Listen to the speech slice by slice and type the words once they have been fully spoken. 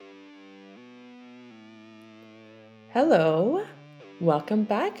Hello. Welcome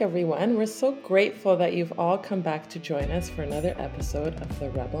back, everyone. We're so grateful that you've all come back to join us for another episode of the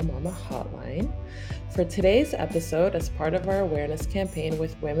Rebel Mama Hotline. For today's episode, as part of our awareness campaign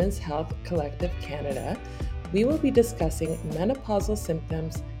with Women's Health Collective Canada, we will be discussing menopausal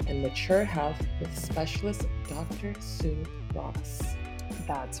symptoms and mature health with specialist Dr. Sue Ross.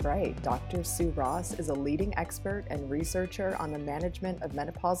 That's right. Dr. Sue Ross is a leading expert and researcher on the management of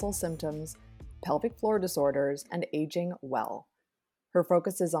menopausal symptoms, pelvic floor disorders, and aging well. Her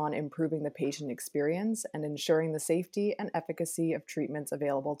focus is on improving the patient experience and ensuring the safety and efficacy of treatments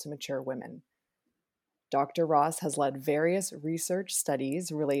available to mature women. Dr. Ross has led various research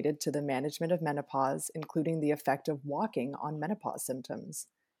studies related to the management of menopause, including the effect of walking on menopause symptoms.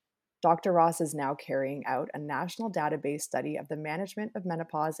 Dr. Ross is now carrying out a national database study of the management of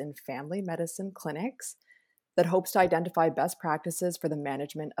menopause in family medicine clinics that hopes to identify best practices for the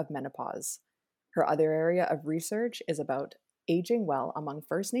management of menopause. Her other area of research is about aging well among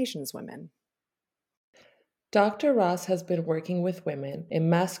First Nations women. Dr. Ross has been working with women in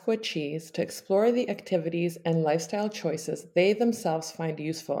Maskwacis to explore the activities and lifestyle choices they themselves find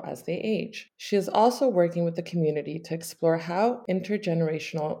useful as they age. She is also working with the community to explore how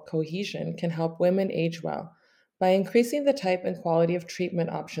intergenerational cohesion can help women age well. By increasing the type and quality of treatment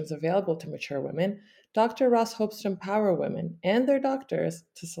options available to mature women, Dr. Ross hopes to empower women and their doctors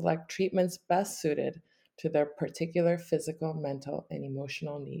to select treatments best suited to their particular physical, mental, and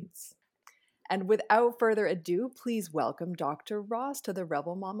emotional needs. And without further ado, please welcome Dr. Ross to the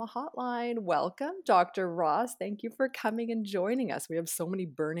Rebel Mama Hotline. Welcome, Dr. Ross. Thank you for coming and joining us. We have so many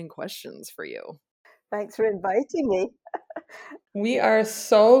burning questions for you. Thanks for inviting me. We are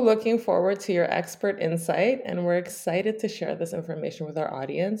so looking forward to your expert insight, and we're excited to share this information with our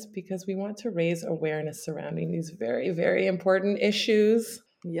audience because we want to raise awareness surrounding these very, very important issues.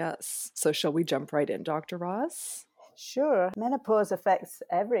 Yes. So shall we jump right in, Dr. Ross? Sure. Menopause affects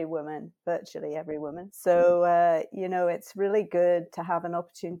every woman, virtually every woman. So, it's really good to have an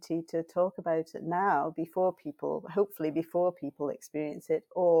opportunity to talk about it now hopefully before people experience it,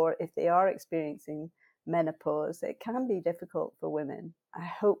 or if they are experiencing menopause, it can be difficult for women. I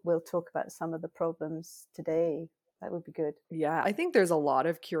hope we'll talk about some of the problems today. That would be good. Yeah, I think there's a lot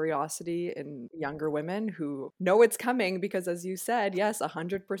of curiosity in younger women who know it's coming because, as you said, yes,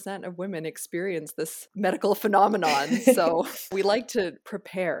 100% of women experience this medical phenomenon. So we like to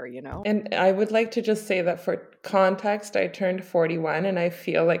prepare, And I would like to just say that for context, I turned 41 and I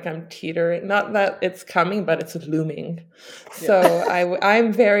feel like I'm teetering. Not that it's coming, but it's looming. So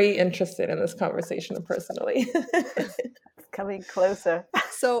I'm very interested in this conversation personally. Coming closer.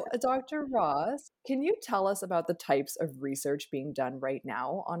 So, Dr. Ross, can you tell us about the types of research being done right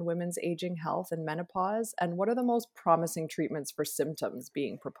now on women's aging health and menopause? And what are the most promising treatments for symptoms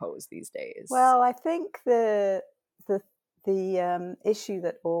being proposed these days? Well, I think the issue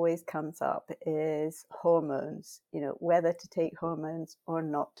that always comes up is hormones, whether to take hormones or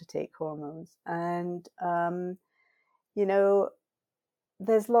not to take hormones. And,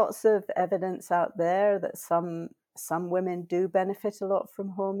 there's lots of evidence out there that some women do benefit a lot from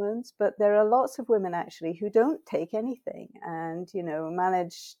hormones, but there are lots of women actually who don't take anything and,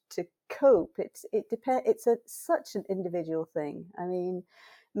 manage to cope. It depends. It's such an individual thing. I mean,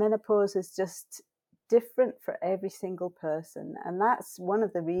 menopause is just different for every single person, and that's one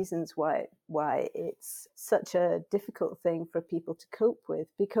of the reasons why it's such a difficult thing for people to cope with,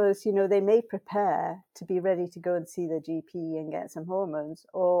 because they may prepare to be ready to go and see the GP and get some hormones,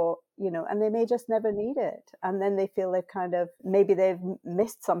 or and they may just never need it, and then they feel maybe they've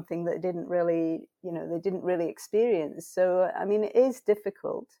missed something that they didn't really experience. So I mean, it is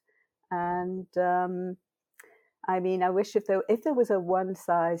difficult, and I mean, I wish if there was a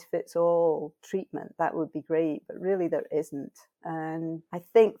one-size-fits-all treatment, that would be great, but really there isn't. And I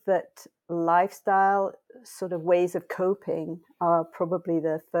think that lifestyle sort of ways of coping are probably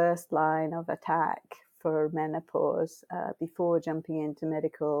the first line of attack for menopause before jumping into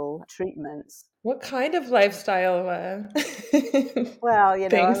medical treatments. What kind of lifestyle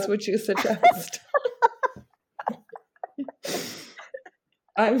things would you suggest?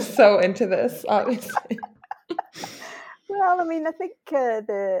 I'm so into this, obviously. Well, I mean, I think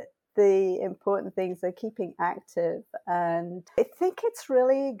the important things are keeping active, and I think it's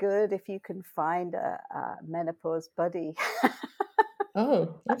really good if you can find a menopause buddy.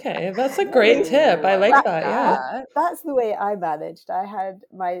 Oh, okay. That's a great tip. I like that. Yeah. That's the way I managed. I had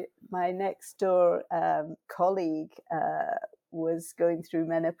my next door colleague was going through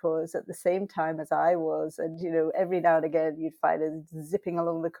menopause at the same time as I was. And, every now and again you'd find us zipping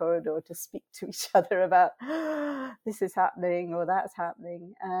along the corridor to speak to each other about this is happening or that's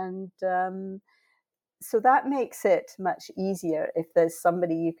happening. And so that makes it much easier if there's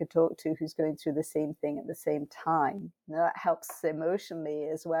somebody you could talk to who's going through the same thing at the same time. That helps emotionally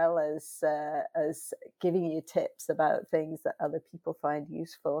as well as giving you tips about things that other people find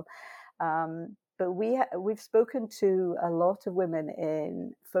useful. But we've spoken to a lot of women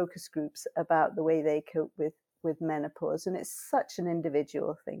in focus groups about the way they cope with menopause, and it's such an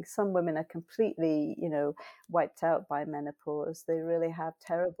individual thing. Some women are completely, wiped out by menopause. They really have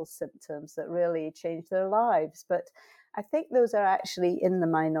terrible symptoms that really change their lives. But I think those are actually in the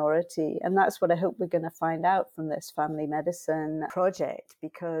minority, and that's what I hope we're going to find out from this family medicine project,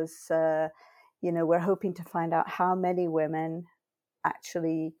 because we're hoping to find out how many women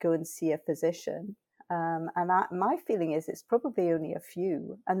actually go and see a physician. My feeling is it's probably only a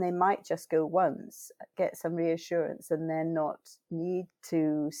few, and they might just go once, get some reassurance, and then not need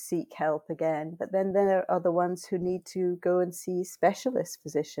to seek help again. But then there are the ones who need to go and see specialist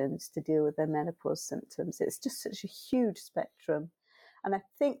physicians to deal with their menopause symptoms. It's just such a huge spectrum. And I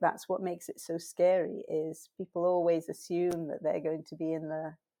think that's what makes it so scary, is people always assume that they're going to be in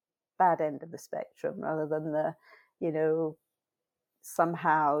the bad end of the spectrum rather than the,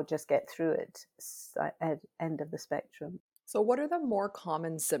 somehow just get through it at end of the spectrum. So what are the more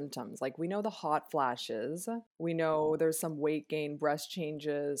common symptoms? Like, we know the hot flashes, we know there's some weight gain, breast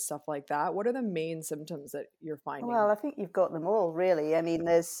changes, stuff like that. What are the main symptoms that you're finding? Well, I think you've got them all, really. I mean,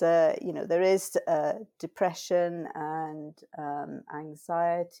 there is depression and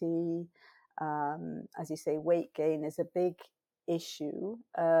anxiety. As you say, weight gain is a big issue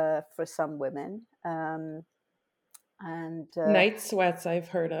for some women. And night sweats I've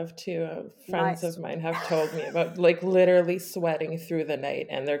heard of too. Friends of mine have nights. told me about, like, literally sweating through the night,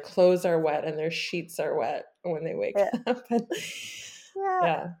 and their clothes are wet and their sheets are wet when they wake Yeah. up. And, Yeah.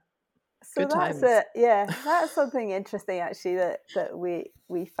 yeah. Good that's times. it. Yeah, that's something interesting actually that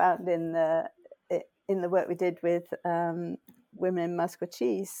we found in the work we did with women in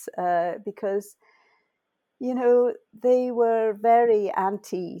Musquechies, because they were very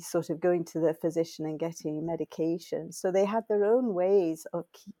anti sort of going to the physician and getting medication. So they had their own ways of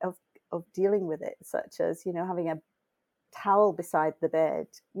dealing with it, such as, having a towel beside the bed,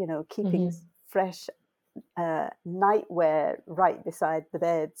 keeping Mm-hmm. fresh nightwear right beside the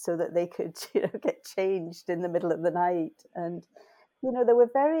bed so that they could, get changed in the middle of the night. And, they were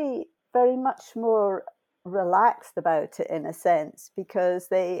very, very much more relaxed about it in a sense, because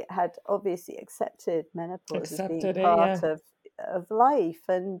they had obviously accepted menopause as being Accepted it, part yeah. of life.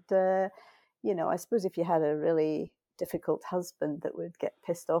 And, I suppose if you had a really difficult husband that would get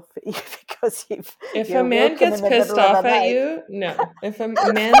pissed off at you because If a you're man woken gets in the pissed middle of the off at night. you, no. If a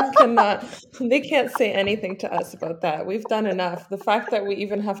man cannot, they can't say anything to us about that. We've done enough. The fact that we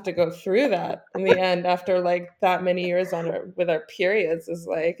even have to go through that in the end after like that many years with our periods is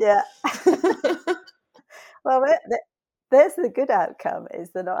like, Yeah. Well, there's the good outcome, is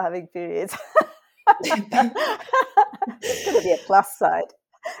they're not having periods. There's going to be a plus side.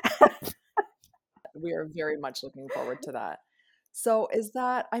 We are very much looking forward to that. So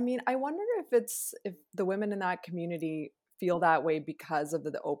I wonder if the women in that community feel that way because of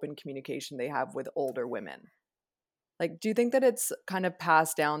the open communication they have with older women. Like, do you think that it's kind of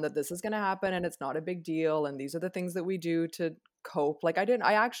passed down that this is going to happen and it's not a big deal and these are the things that we do to cope? Like,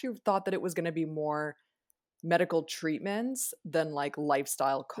 I actually thought that it was going to be more medical treatments than like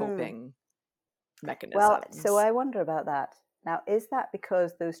lifestyle coping Well, so mechanisms. I wonder about that. Now, is that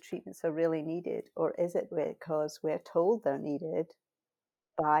because those treatments are really needed, or is it because we're told they're needed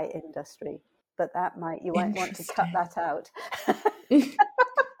by industry? But you might want to cut interesting. that out.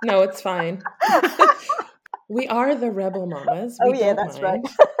 No, it's fine. We are the rebel mamas. Oh, We yeah, don't that's right.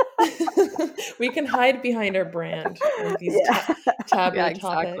 mind. We can hide behind our brand of these Yeah. Yeah, taboo exactly.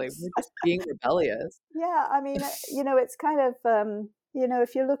 topics. We're just being rebellious. Yeah, I mean, it's kind of,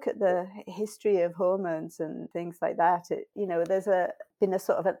 if you look at the history of hormones and things like that, there's been a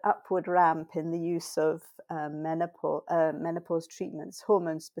sort of an upward ramp in the use of menopause treatments,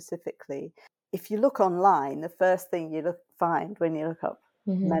 hormones specifically. If you look online, the first thing you find when you look up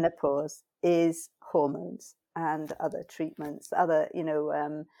Mm-hmm. menopause is hormones and other treatments, other,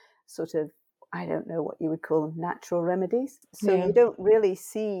 sort of, I don't know what you would call them, natural remedies. So Yeah. you don't really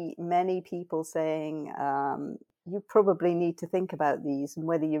see many people saying, you probably need to think about these and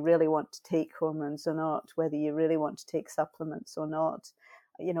whether you really want to take hormones or not, whether you really want to take supplements or not.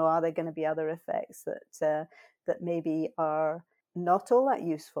 Are there going to be other effects that maybe are not all that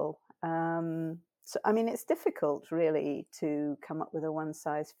useful? So, I mean, it's difficult really to come up with a one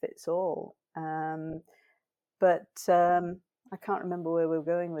size fits all. But I can't remember where we're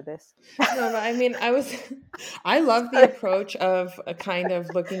going with this. No, but I mean, I love the Sorry. approach of a kind of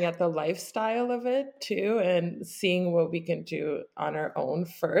looking at the lifestyle of it too and seeing what we can do on our own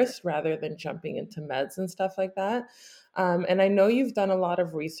first rather than jumping into meds and stuff like that. And I know you've done a lot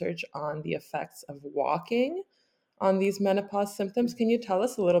of research on the effects of walking on these menopause symptoms. Can you tell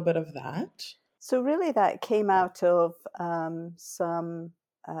us a little bit of that? So really that came out of some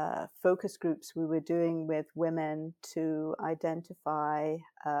focus groups we were doing with women to identify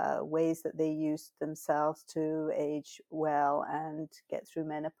ways that they used themselves to age well and get through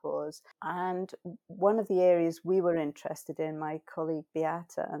menopause. And one of the areas we were interested in, my colleague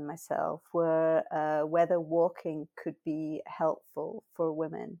Beata and myself, were whether walking could be helpful for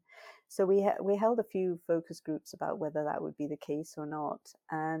women. So we held a few focus groups about whether that would be the case or not.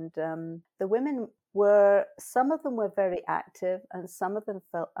 And the women were, some of them were very active and some of them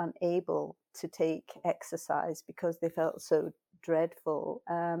felt unable to take exercise because they felt so dreadful.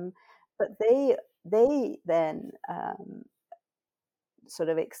 But they then sort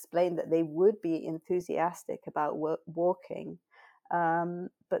of explained that they would be enthusiastic about walking.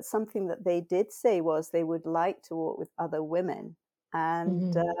 But something that they did say was they would like to walk with other women.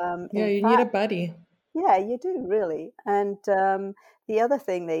 And Hmm. Yeah, in you need a fact, buddy. yeah, you do really. And the other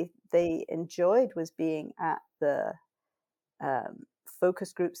thing they enjoyed was being at the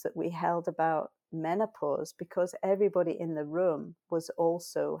focus groups that we held about menopause, because everybody in the room was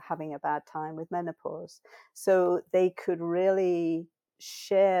also having a bad time with menopause. So they could really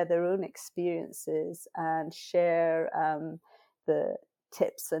share their own experiences and share the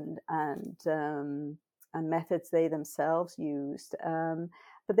tips and methods they themselves used.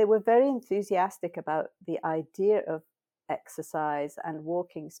 But they were very enthusiastic about the idea of exercise and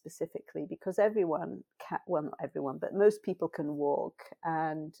walking specifically, because everyone can, well, not everyone, but most people can walk.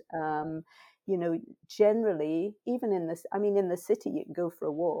 And you know, generally, even in this, I mean, in the city you can go for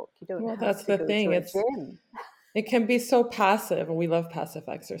a walk, you don't Well, have that's to the go to thing. a gym. It can be so passive, and we love passive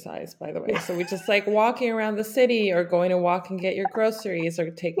exercise, by the way. Yeah, So we just like walking around the city or going to walk and get your groceries or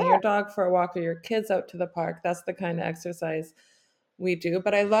taking your yeah. dog for a walk or your kids out to the park. That's the kind of exercise we do.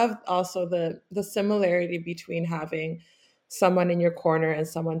 But I love also the similarity between having someone in your corner and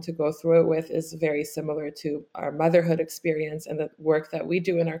someone to go through it with is very similar to our motherhood experience, and the work that we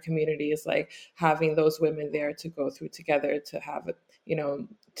do in our community is like having those women there to go through together, to have it,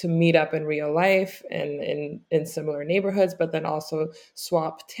 to meet up in real life and in similar neighborhoods, but then also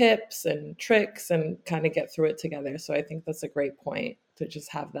swap tips and tricks and kind of get through it together. So I think that's a great point, to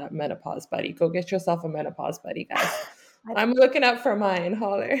just have that menopause buddy. Go get yourself a menopause buddy, guys. I, I'm looking out for mine,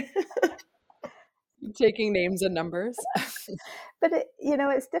 holler. Taking names and numbers. but it, you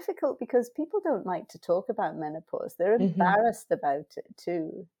know, it's difficult because people don't like to talk about menopause. They're Hmm. embarrassed about it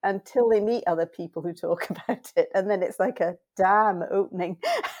too, until they meet other people who talk about it, and then it's like a dam opening.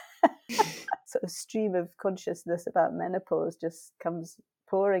 Sort of stream of consciousness about menopause just comes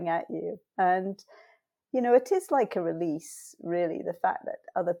pouring at you. And you know, it is like a release, really, the fact that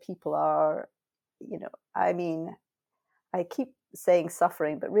other people are, you know, I mean, I keep saying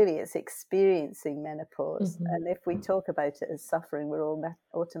suffering, but really it's experiencing menopause. Hmm. And if we talk about it as suffering, we're all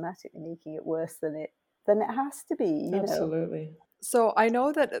automatically making it worse than it has to be, you know. Absolutely. So I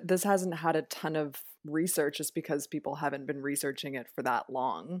know that this hasn't had a ton of research just because people haven't been researching it for that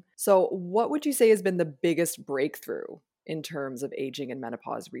long. So what would you say has been the biggest breakthrough in terms of aging and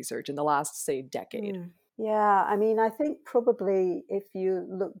menopause research in the last, say, decade? Mm. Yeah, I mean, I think probably if you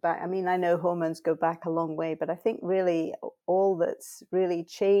look back, I mean, I know hormones go back a long way, but I think really all that's really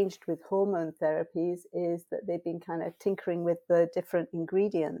changed with hormone therapies is that they've been kind of tinkering with the different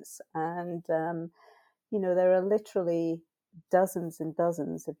ingredients. And, you know, there are literally dozens and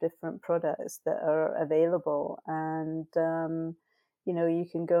dozens of different products that are available. And, you know, you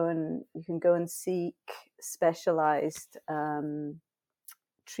can go and seek specialized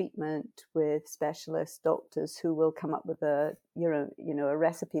treatment with specialist doctors who will come up with a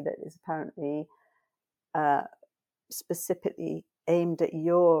recipe that is apparently uh, specifically aimed at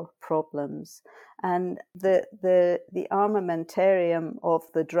your problems. And the armamentarium of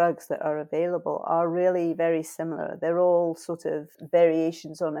the drugs that are available are really very similar. They're all sort of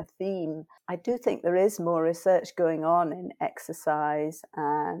variations on a theme. I do think there is more research going on in exercise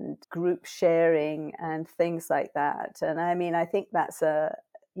and group sharing and things like that. And I mean, I think that's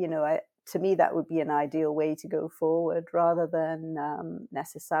to me, that would be an ideal way to go forward, rather than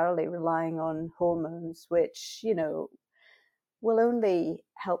necessarily relying on hormones, which, you know, will only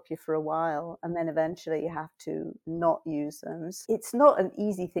help you for a while, and then eventually you have to not use them. It's not an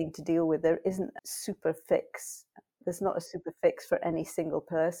easy thing to deal with. There isn't a super fix. There's not a super fix for any single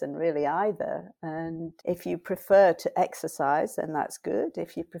person really either. And if you prefer to exercise, then that's good.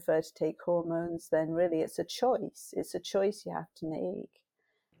 If you prefer to take hormones, then really it's a choice. It's a choice you have to make.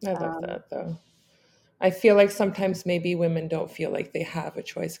 I love that though. I feel like sometimes maybe women don't feel like they have a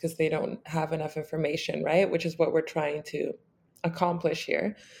choice because they don't have enough information, right? Which is what we're trying to accomplish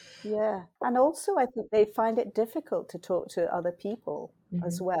here. Yeah. And also, I think they find it difficult to talk to other people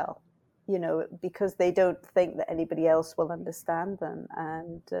as well, because they don't think that anybody else will understand them.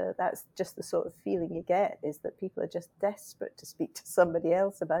 And that's just the sort of feeling you get, is that people are just desperate to speak to somebody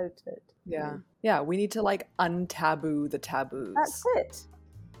else about it. Yeah. Yeah. We need to like untaboo the taboos. That's it.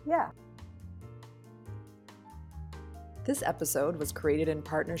 Yeah. This episode was created in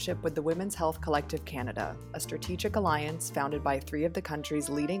partnership with the Women's Health Collective Canada, a strategic alliance founded by 3 of the country's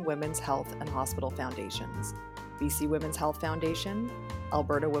leading women's health and hospital foundations: BC Women's Health Foundation,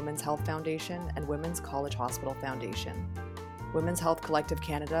 Alberta Women's Health Foundation, and Women's College Hospital Foundation. Women's Health Collective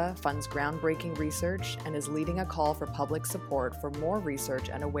Canada funds groundbreaking research and is leading a call for public support for more research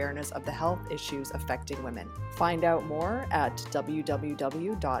and awareness of the health issues affecting women. Find out more at www.whcc.ca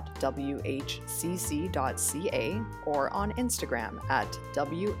or on Instagram at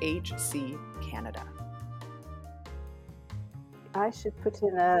WHCCanada. I should put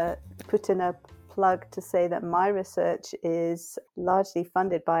in a plug to say that my research is largely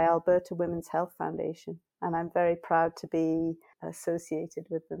funded by Alberta Women's Health Foundation, and I'm very proud to be associated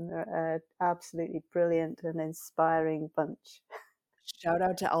with them. They're an absolutely brilliant and inspiring bunch. Shout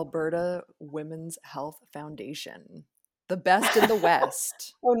out to Alberta Women's Health Foundation, the best in the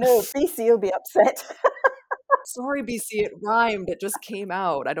West. Oh no, BC will be upset. Sorry, BC, it rhymed. It just came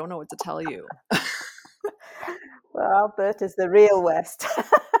out. I don't know what to tell you. Well, Alberta's the real West.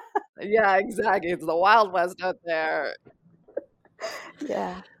 Yeah, exactly. It's the Wild West out there.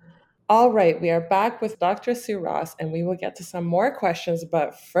 Yeah. All right, we are back with Dr. Sue Ross, and we will get to some more questions.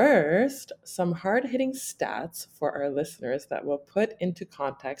 But first, some hard-hitting stats for our listeners that will put into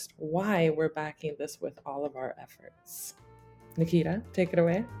context why we're backing this with all of our efforts. Nikita, take it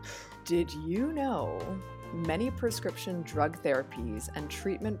away. Did you know many prescription drug therapies and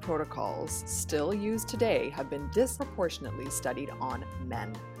treatment protocols still used today have been disproportionately studied on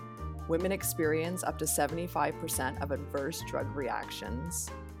men? Women experience up to 75% of adverse drug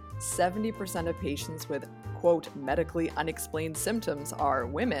reactions. 70% of patients with, quote, medically unexplained symptoms are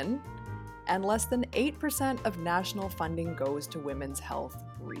women, and less than 8% of national funding goes to women's health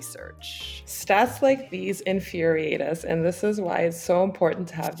research. Stats like these infuriate us, and this is why it's so important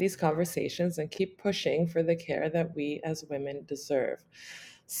to have these conversations and keep pushing for the care that we as women deserve.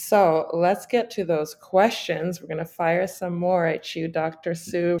 So let's get to those questions. We're going to fire some more at you, Dr.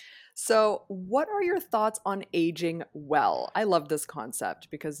 Sue. So, what are your thoughts on aging well? I love this concept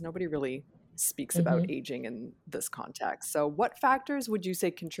because nobody really speaks about aging in this context. So, what factors would you say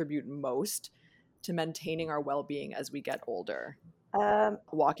contribute most to maintaining our well-being as we get older?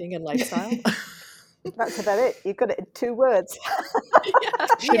 Walking and lifestyle? That's about it. You got it in 2 words. Yeah.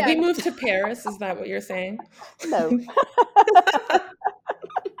 Should we move to Paris? Is that what you're saying? No.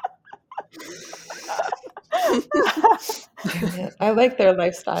 I like their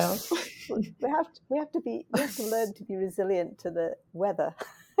lifestyle. We have to learn to be resilient to the weather.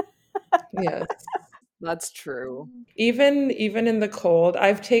 Yes. That's true. Even in the cold,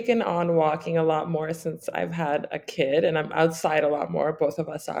 I've taken on walking a lot more since I've had a kid, and I'm outside a lot more. Both of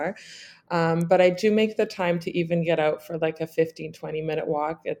us are. But I do make the time to even get out for like a 15, 20-minute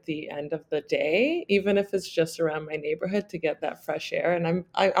walk at the end of the day, even if it's just around my neighborhood, to get that fresh air. And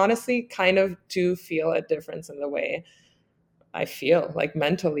I honestly kind of do feel a difference in the way I feel, like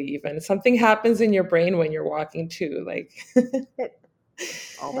mentally even. Something happens in your brain when you're walking too, like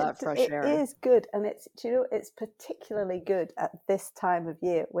all that fresh air. It is good, and it's particularly good at this time of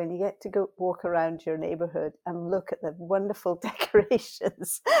year when you get to go walk around your neighborhood and look at the wonderful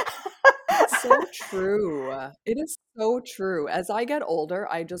decorations. It's so true. It is so true. As I get older,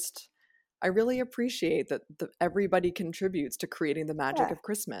 I really appreciate that everybody contributes to creating the magic of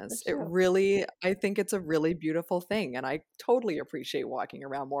Christmas. Sure. I think it's a really beautiful thing, and I totally appreciate walking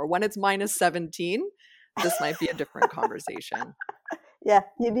around more. When it's -17, this might be a different conversation. Yeah,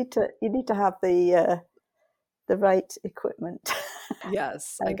 you need to have the right equipment.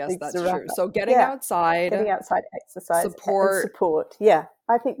 Yes, I guess that's true. So getting outside, exercise, support. Yeah,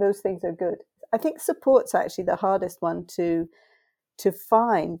 I think those things are good. I think support's actually the hardest one to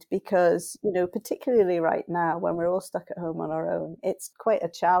find because, particularly right now when we're all stuck at home on our own, it's quite a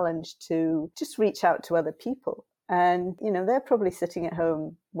challenge to just reach out to other people. And, they're probably sitting at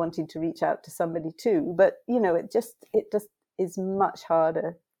home wanting to reach out to somebody too. But, it just is much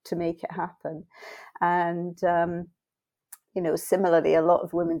harder to make it happen. And similarly, a lot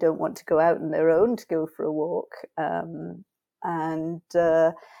of women don't want to go out on their own to go for a walk, and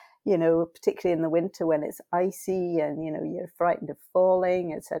particularly in the winter when it's icy and you're frightened of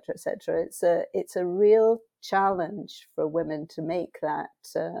falling, etc., etc. It's a real challenge for women to make that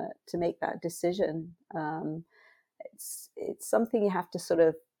decision. It's something you have to sort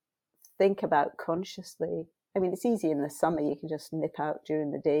of think about consciously. I mean, it's easy in the summer; you can just nip out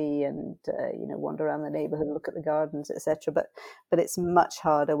during the day and wander around the neighborhood, look at the gardens, etc. But it's much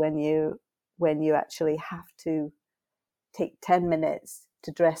harder when you actually have to take 10 minutes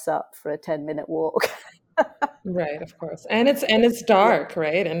to dress up for a 10-minute walk. Right, of course. And it's Yeah, dark,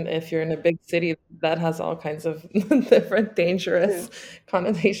 right? And if you're in a big city, that has all kinds of different dangerous true.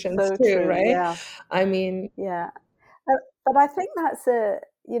 connotations So too, true. right? Yeah, I mean, yeah. But I think that's a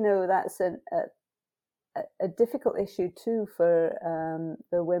difficult issue too for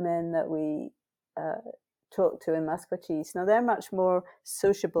the women that we uh, talk to in Musqueam. Now they're much more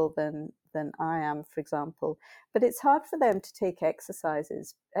sociable than I am, for example, but it's hard for them to take exercise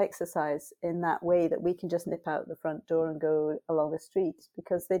in that way that we can just nip out the front door and go along the street,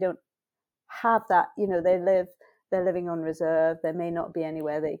 because they don't have that. They're living on reserve. There may not be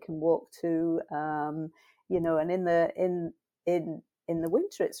anywhere they can walk to. And in the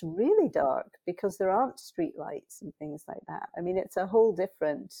winter it's really dark because there aren't street lights and things like that. I mean, it's a whole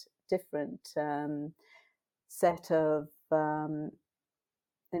different set of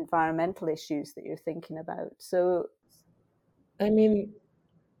environmental issues that you're thinking about. So I mean,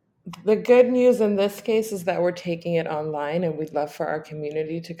 the good news in this case is that we're taking it online, and we'd love for our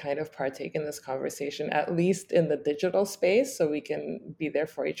community to kind of partake in this conversation, at least in the digital space, so we can be there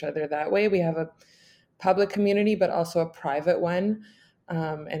for each other that way. We have a public community, but also a private one.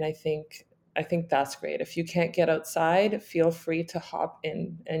 And I think that's great. If you can't get outside, feel free to hop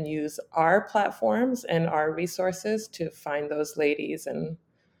in and use our platforms and our resources to find those ladies and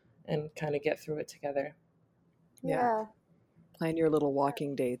kind of get through it together. Yeah. yeah, Plan your little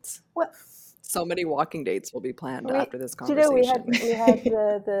walking dates. well, So many walking dates will be planned we after this do you know conversation. we had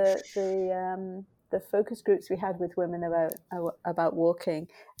the focus groups we had with women about walking.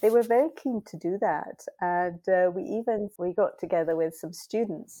 They were very keen to do that, and we got together with some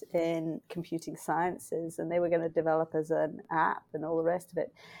students in computing sciences, and they were going to develop as an app and all the rest of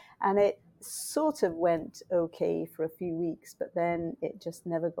it. And it sort of went okay for a few weeks, but then it just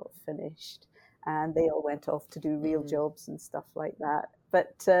never got finished, and they all went off to do real jobs and stuff like that.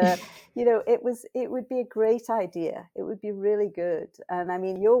 But it would be a great idea. It would be really good. And I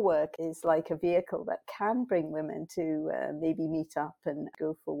mean, your work is like a vehicle that can bring women to maybe meet up and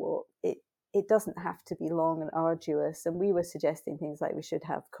go for a walk. It doesn't have to be long and arduous. And we were suggesting things like we should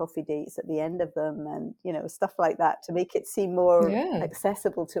have coffee dates at the end of them, and stuff like that, to make it seem more Yeah.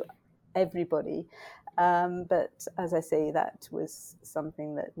 accessible to everybody. But as I say, that was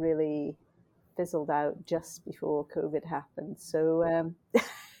something that really fizzled out just before COVID happened. So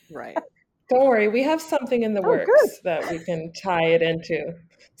Right. Don't worry, we have something in the oh, good. works that we can tie it into.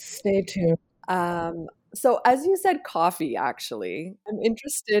 Stay tuned. So as you said, coffee, actually, I'm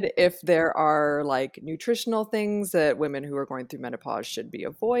interested if there are like nutritional things that women who are going through menopause should be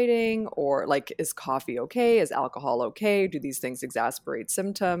avoiding, or like, is coffee okay? Is alcohol okay? Do these things exacerbate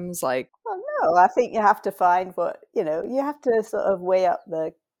symptoms? Like, Well, no, I think you have to find you have to sort of weigh up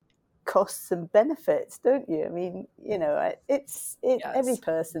the costs and benefits, don't you? I mean, every yes.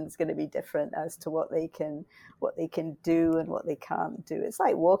 person's going to be different as to what they can do and what they can't do. It's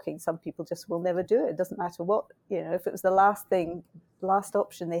like walking. Some people just will never do it. It doesn't matter what, if it was the last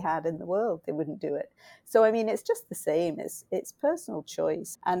option they had in the world, they wouldn't do it. So I mean, it's just the same. It's personal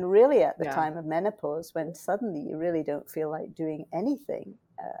choice. And really at the Yeah. time of menopause, when suddenly you really don't feel like doing anything,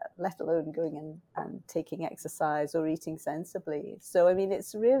 let alone going and taking exercise or eating sensibly. So, I mean,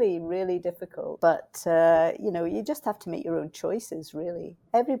 it's really, really difficult. But, you just have to make your own choices, really.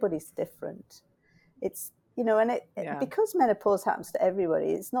 Everybody's different. It's, because menopause happens to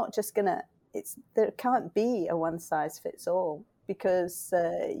everybody, it's not just there can't be a one size fits all, because,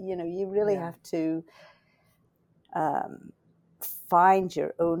 you really have to find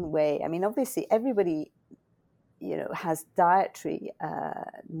your own way. I mean, obviously, everybody has dietary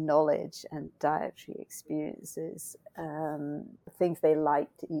knowledge and dietary experiences, things they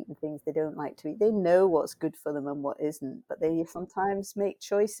like to eat and things they don't like to eat. They know what's good for them and what isn't, but they sometimes make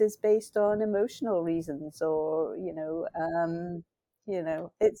choices based on emotional reasons, or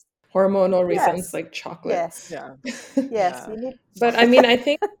it's Hormonal reasons yes, like chocolate. yes, Yeah. yes. Yeah. You need But I mean, I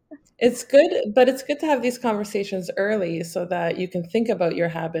think it's good to have these conversations early so that you can think about your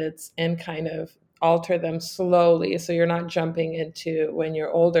habits and kind of alter them slowly. So you're not jumping into when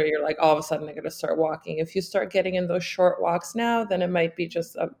you're older, you're like, all of a sudden I'm going to start walking. If you start getting in those short walks now, then it might be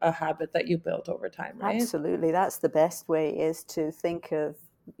just a habit that you build over time, right? Absolutely. That's the best way, is to think of,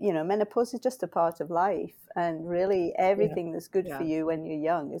 menopause is just a part of life. And really, Yeah. everything that's good for Yeah. you when you're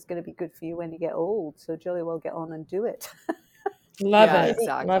young is going to be good for you when you get old. So jolly well get on and do it. Love Yeah, it. easy,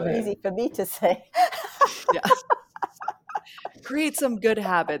 Love exactly. easy it. for me to say. Yeah. Create some good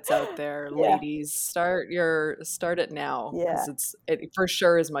habits out there, Yeah, ladies. Start it now, because yeah. it for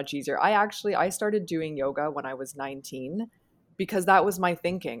sure is much easier. I started doing yoga when I was 19, because that was my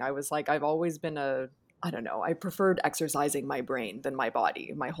thinking. I was like, I've always been I don't know, I preferred exercising my brain than my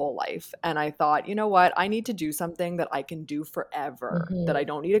body my whole life. And I thought, you know what? I need to do something that I can do forever, that I Hmm.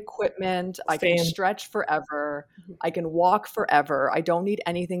 don't need equipment. I can Same. stretch forever. I can walk forever. I don't need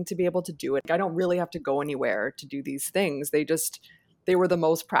anything to be able to do it. I don't really have to go anywhere to do these things. They were the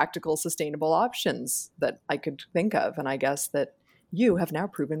most practical, sustainable options that I could think of. And I guess that you have now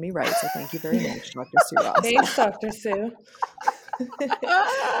proven me right. So thank you very much, Dr. Sue Ross. Thanks, Dr. Sue.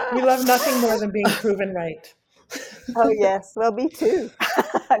 We love nothing more than being proven right. Oh yes, well, me too.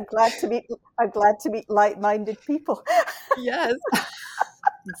 I'm glad to meet like-minded people. Yes,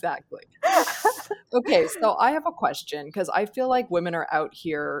 exactly. Okay, so I have a question, because I feel like women are out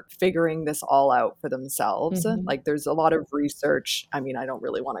here figuring this all out for themselves. Hmm. Like, there's a lot of research. I mean, I don't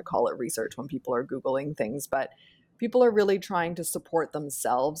really want to call it research when people are Googling things, but people are really trying to support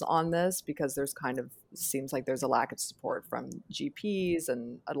themselves on this, because there's kind of seems like there's a lack of support from GPs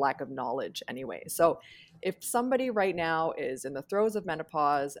and a lack of knowledge anyway. So, if somebody right now is in the throes of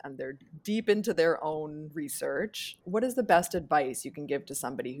menopause and they're deep into their own research, what is the best advice you can give to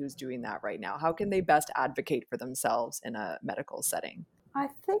somebody who's doing that right now? How can they best advocate for themselves in a medical setting? I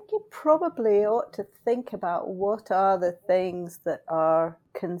think you probably ought to think about what are the things that are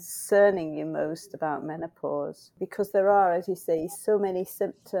concerning you most about menopause, because there are, as you say, so many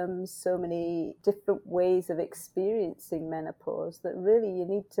symptoms, so many different ways of experiencing menopause, that really you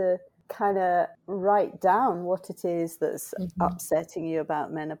need to kind of write down what it is that's Hmm. upsetting you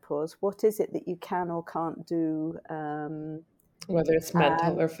about menopause. What is it that you can or can't do? Whether it's mental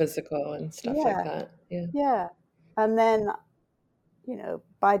And or physical and stuff like yeah, that. Yeah. yeah. And then,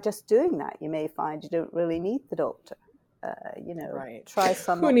 by just doing that, you may find you don't really need the doctor. Right. Try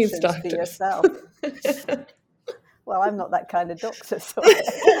some Who needs options for doctors? yourself. Well, I'm not that kind of doctor, so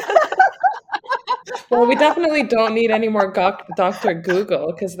Well, we definitely don't need any more Dr.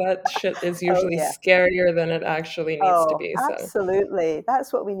 Google, because that shit is oh usually yeah. scarier than it actually needs to Oh, be. So, absolutely.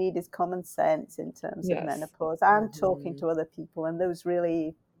 That's what we need, is common sense in terms of yes. menopause, and talking Mhm. to other people, and those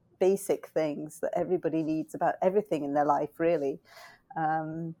really basic things that everybody needs about everything in their life, really.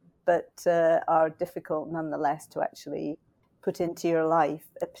 But are difficult nonetheless to actually put into your life,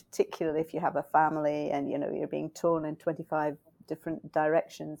 particularly if you have a family and you're being torn in 25 different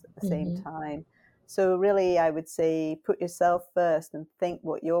directions at the same Hmm. time. So really, I would say put yourself first and think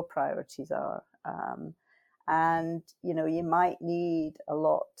what your priorities are. And you might need a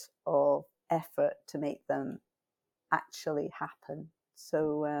lot of effort to make them actually happen.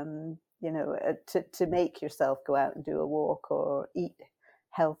 So to make yourself go out and do a walk or eat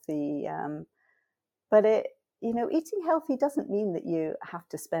healthy. But eating healthy doesn't mean that you have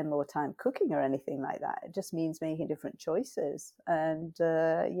to spend more time cooking or anything like that. It just means making different choices. And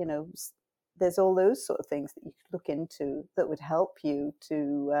there's all those sort of things that you could look into that would help you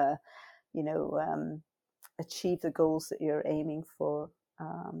to you know achieve the goals that you're aiming for.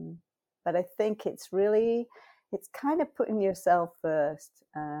 But I think it's kind of putting yourself first,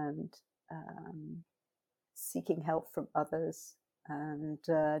 and um, seeking help from others, and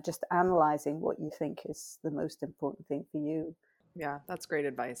just analyzing what you think is the most important thing for you. Yeah, that's great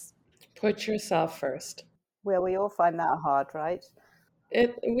advice. Put yourself first. Well, we all find that hard, right?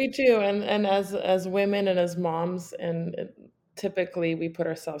 We do, and as women and as moms, and typically we put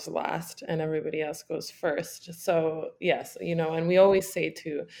ourselves last, and everybody else goes first. So yes, and we always say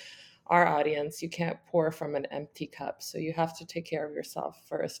to our audience, you can't pour from an empty cup. So you have to take care of yourself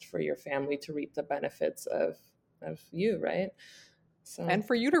first for your family to reap the benefits of you, right? So And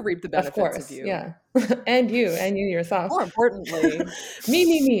for you to reap the of benefits of course, you. yeah, and you yourself. More importantly,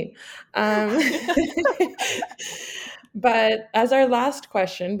 Me. Um, but as our last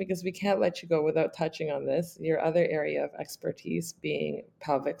question, because we can't let you go without touching on this, your other area of expertise being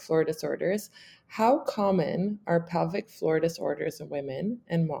pelvic floor disorders, how common are pelvic floor disorders in women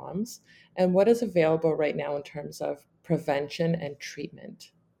and moms, and what is available right now in terms of prevention and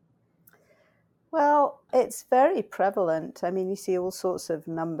treatment? Well, it's very prevalent. I mean, you see all sorts of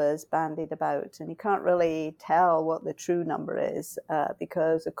numbers bandied about, and you can't really tell what the true number is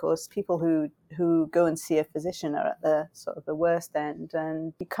because, of course, people who go and see a physician are at the sort of the worst end,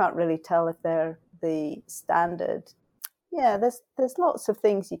 and you can't really tell if they're the standard. Yeah, there's lots of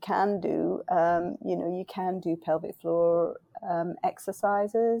things you can do. You can do pelvic floor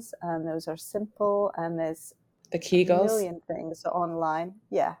exercises, and those are simple, and there's The a Kegels. million things online.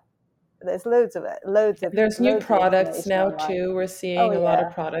 Yeah, there's loads of it, There's new loads of products information now online. too. We're Oh seeing a lot of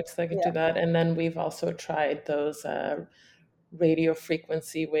yeah, products that can do yeah. that. And then we've also tried those radio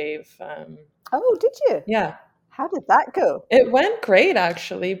frequency wave. Oh, did you? Yeah, How did that go? it went great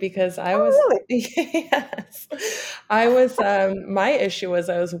actually because I was, Oh, really? yes, my issue was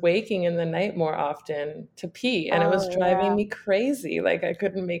I was waking in the night more often to pee, and it was Oh driving yeah, me crazy. Like I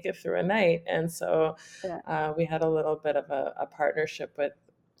couldn't make it through a night. And so yeah, we had a little bit of a partnership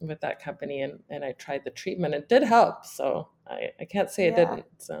with that company, and I tried the treatment. It did help. So I can't say it yeah, didn't.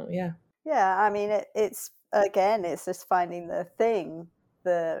 So yeah. yeah. I mean, it's again, it's just finding the thing,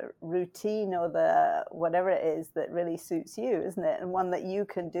 the routine or the whatever it is that really suits you, isn't it? And one that you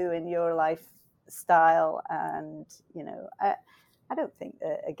can do in your lifestyle. And I don't think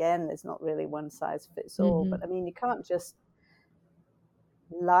that, again, there's not really one size fits all. Hmm. But I mean, you can't just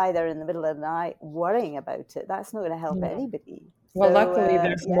lie there in the middle of the night worrying about it. That's not going to help No. anybody. Well, So luckily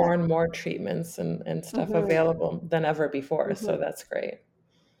there's yeah. more and more treatments and stuff Mhm. available than ever before. So Mhm. that's great.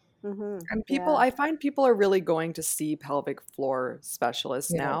 Mhm. And Yeah. I find people are really going to see pelvic floor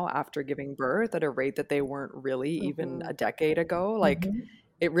specialists Yeah. now after giving birth at a rate that they weren't really even a Mhm. decade ago. Like, Hmm.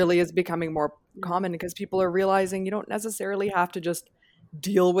 it really is becoming more Yeah. common because people are realizing you don't necessarily have to just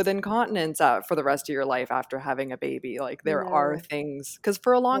deal with incontinence for the rest of your life after having a baby. Like, there are No. things, because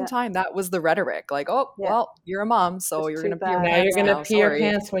for a long Yeah. time that was the rhetoric. Like, oh, Yeah. well, you're a mom, so Just you're too gonna pee your Now bad. you're pants Yeah. gonna now. pee your Sorry.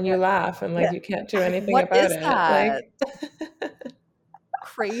 pants when Yeah. you laugh, and like Yeah. you can't do anything What about is it. that? Like,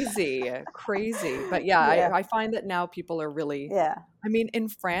 Crazy, crazy. But yeah, Yeah. I find that now people are really, Yeah. I mean, in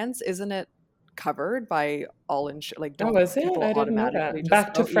France, isn't it covered by all like, oh, don't is it? people I didn't know automatically that. just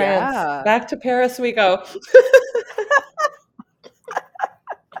Back to go, France. yeah, Back to Paris we go.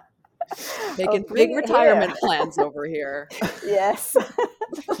 Oh, making bring big it here. retirement plans over here. Yes.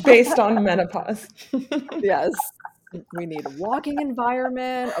 Based on menopause. Yes. We need a walking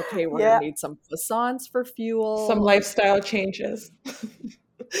environment. Okay, we're gonna Yeah. need some croissants for Some fuel. Like, lifestyle changes.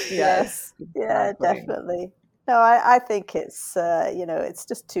 yes, Yes. Yeah, exactly. definitely. No, I think it's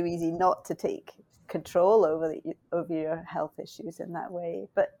just too easy not to take control over your health issues in that way.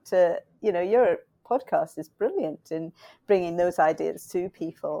 But your podcast is brilliant in bringing those ideas to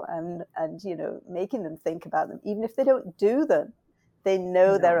people and making them think about them, even if they don't do them. They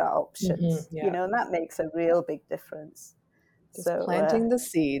know there No, are Hmm. options, Yeah. and that makes a real big difference. just So planting the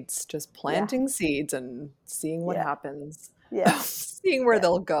seeds, just yeah, planting seeds and seeing what yeah, happens, yeah, seeing where yeah,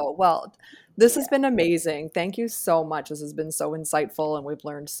 they'll go. Well, this has yeah. been amazing. Thank you so much. This has been so insightful and we've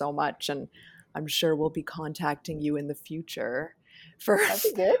learned so much. And I'm sure we'll be contacting you in the future for That'd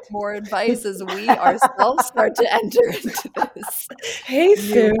be good. more advice as we ourselves start to enter into this Hey,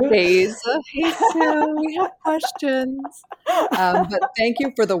 Sue. new phase. Hey, Sue, we have questions. But thank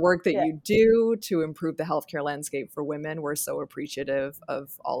you for the work that Yeah, you do to improve the healthcare landscape for women. We're so appreciative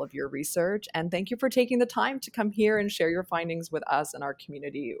of all of your research. And thank you for taking the time to come here and share your findings with us and our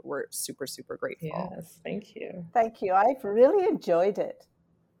community. We're super, super grateful. Yes, thank you. thank you. I've really enjoyed it.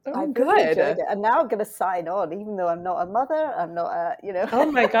 Oh, I've really enjoyed Good. it. And now I'm going to sign on, even though I'm not a mother, I'm not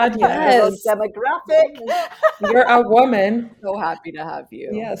oh my God, the wrong yes. Yes. demographic. You're a woman. So happy to have you.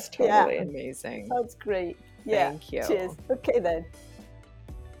 Yes, Yeah, totally. Amazing. sounds great. Yeah. Thank you. Cheers. Okay, then.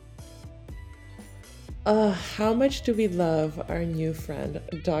 How much do we love our new friend,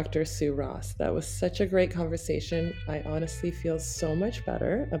 Dr. Sue Ross? That was such a great conversation. I honestly feel so much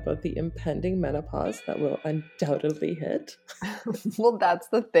better about the impending menopause that will undoubtedly hit. Well, that's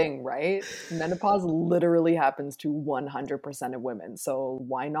the thing, right? Menopause literally happens to 100% of women, so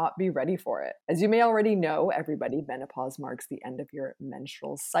why not be ready for it? As you may already know, everybody, menopause marks the end of your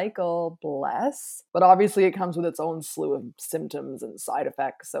menstrual cycle, bless. But obviously, it comes with its own slew of symptoms and side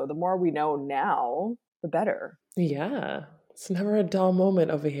effects, so the more we know now, the better. Yeah, it's never a dull moment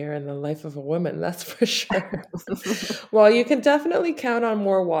over here in the life of a woman, that's for sure. Well, you can definitely count on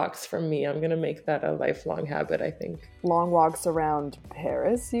more walks from me. I'm going to make that a lifelong habit, I think. Long walks around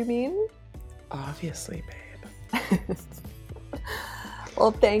Paris, you mean? Obviously, babe. Well,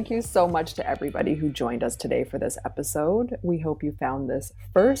 thank you so much to everybody who joined us today for this episode. We hope you found this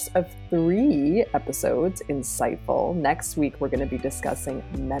first of 3 episodes insightful. Next week, we're going to be discussing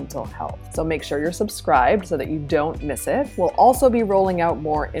mental health. So make sure you're subscribed so that you don't miss it. We'll also be rolling out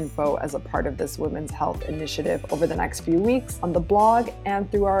more info as a part of this women's health initiative over the next few weeks on the blog and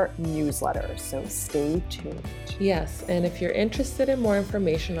through our newsletter. So stay tuned. Yes, and if you're interested in more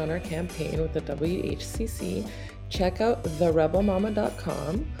information on our campaign with the WHCC, check out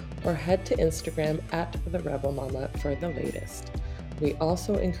therebelmama.com or head to Instagram at therebelmama for the latest. We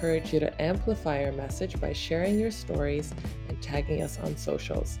also encourage you to amplify our message by sharing your stories and tagging us on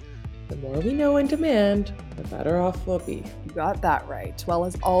socials. The more we know and demand, the better off we'll be. You got that right. Well,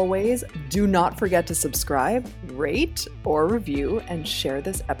 as always, do not forget to subscribe, rate, or review, and share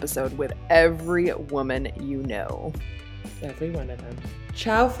this episode with every woman you know. Every one of them.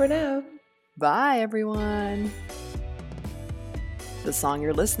 Ciao for now. Bye, everyone. The song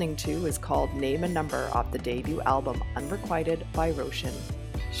you're listening to is called Name a Number off the debut album Unrequited by Roshan.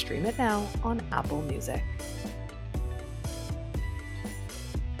 Stream it now on Apple Music.